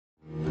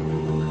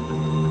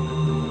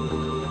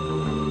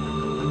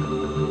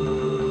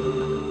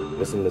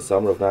was in the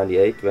summer of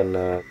 '98 when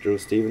Drew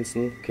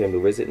Stevenson came to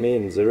visit me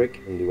in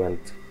Zurich, and we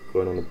went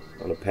going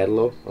on a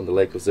pedalo on the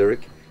lake of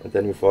Zurich. And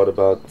then we thought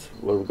about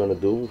what we're gonna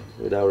do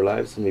with our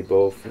lives, and we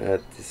both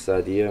had this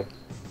idea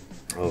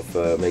of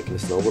making a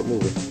snowboard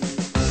movie.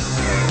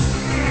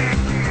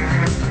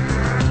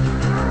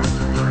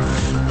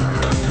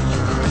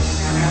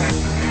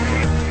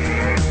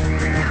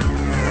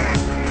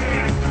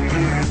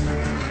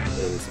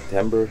 In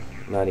September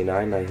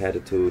 '99 I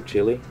headed to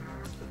Chile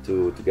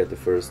to get the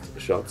first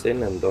shots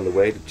in, and on the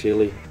way to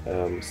Chile,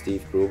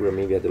 Steve Gruber and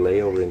me, we had a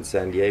layover in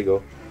San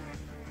Diego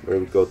where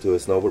we go to a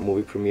snowboard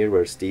movie premiere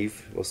where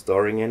Steve was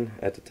starring in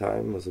at the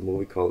time. It was a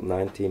movie called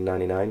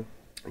 1999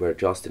 where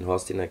Justin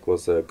Hostynek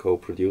was a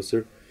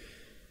co-producer.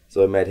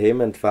 So I met him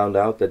and found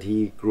out that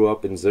he grew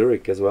up in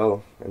Zurich as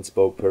well and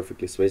spoke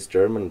perfectly Swiss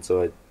German.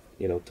 So I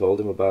told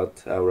him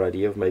about our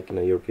idea of making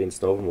a European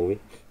snowboard movie.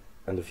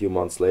 And a few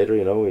months later,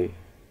 we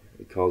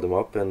called him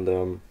up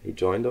and he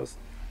joined us.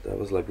 That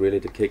was like really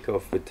the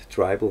kickoff with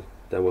Tribal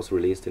that was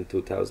released in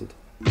 2000.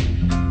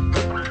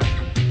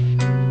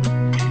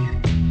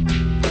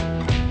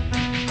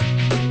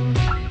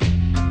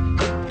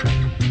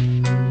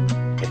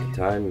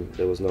 Time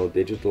there was no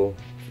digital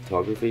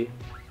photography,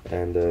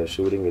 and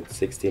shooting with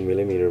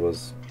 16mm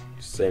was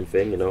the same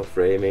thing,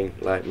 framing,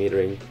 light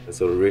metering, and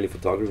so really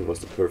photography was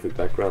the perfect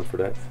background for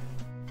that.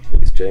 The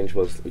biggest change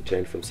was we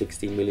changed from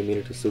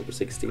 16mm to super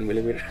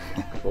 16mm.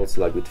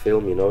 Also like with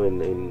film,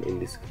 in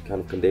these kind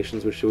of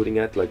conditions we're shooting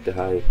at, like the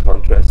high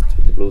contrast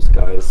with the blue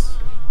skies,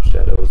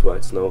 shadows,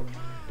 white snow.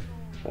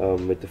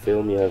 With the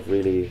film you have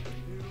really,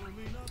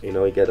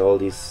 you get all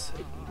these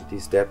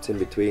depths in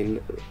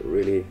between,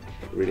 really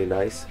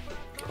nice.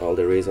 All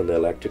there is on the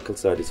electrical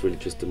side is really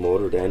just the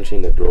motor, the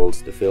engine that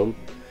rolls the film.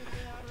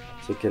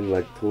 So you can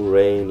like pull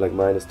rain, like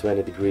minus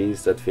 20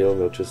 degrees, that film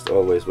will just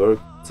always work.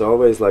 It's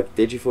always like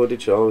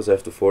digi-footage, I always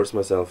have to force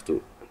myself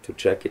to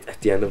check it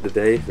at the end of the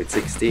day. With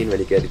 16, when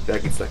you get it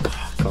back, it's like,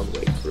 oh, I can't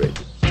wait for it.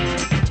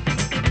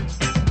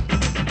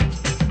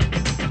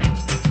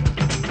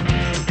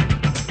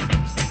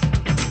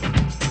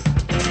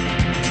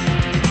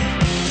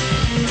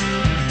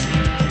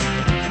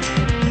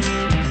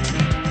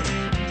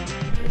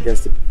 I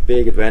guess the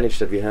big advantage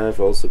that we have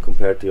also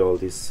compared to all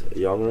these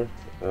younger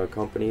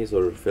companies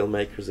or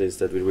filmmakers is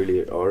that we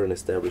really are an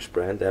established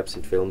brand.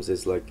 Absinthe Films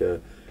is like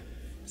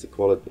it's a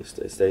quality,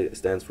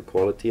 stands for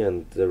quality,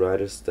 and the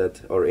writers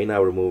that are in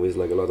our movies,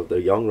 like a lot of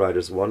the young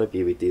writers, want to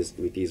be with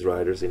these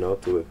writers,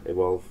 to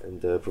evolve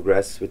and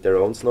progress with their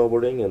own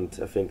snowboarding. And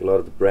I think a lot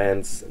of the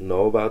brands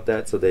know about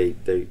that, so they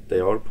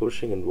are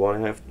pushing and want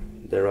to have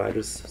their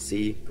writers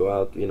go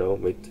out,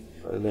 with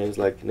names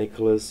like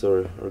Nicholas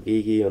or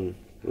Gigi, and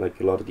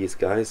like a lot of these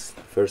guys,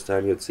 first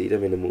time you'd see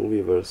them in a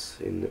movie was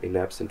in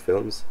Absinthe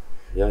Films.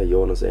 Yeah,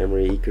 Jonas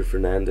Emery, Iker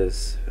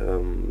Fernandez,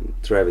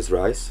 Travis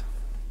Rice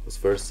was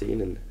first seen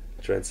in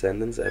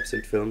Transcendence,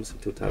 Absinthe Films in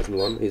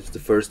 2001. He's the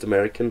first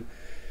American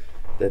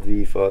that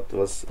we thought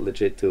was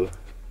legit to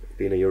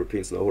be in a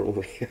European snowboard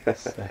movie.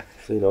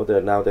 So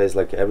that nowadays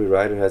like every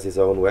writer has his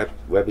own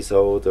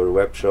webisode or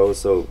web show,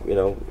 so we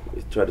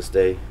try to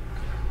stay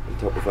on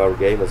top of our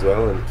game as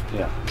well. And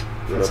yeah.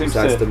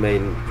 Besides the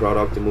main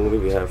product, the movie,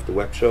 we have the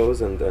web shows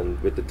and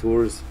with the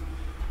tours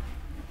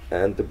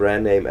and the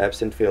brand name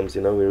Absinthe Films.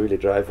 We really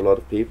drive a lot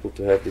of people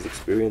to have this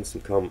experience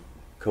and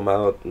come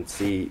out and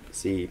see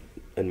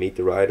and meet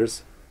the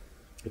writers,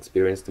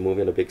 experience the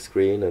movie on a big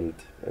screen, and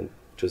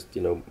just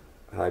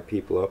hype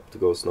people up to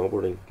go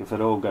snowboarding. If it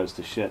all goes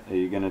to shit, are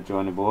you going to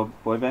join a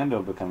boy band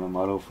or become a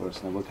model for a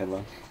snowboard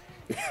catalog?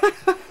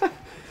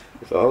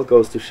 If it all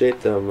goes to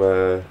shit, I'm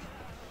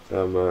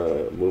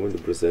moving to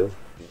Brazil.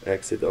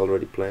 Exit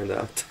already planned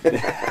out.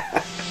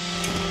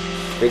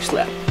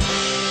 Bitchslap.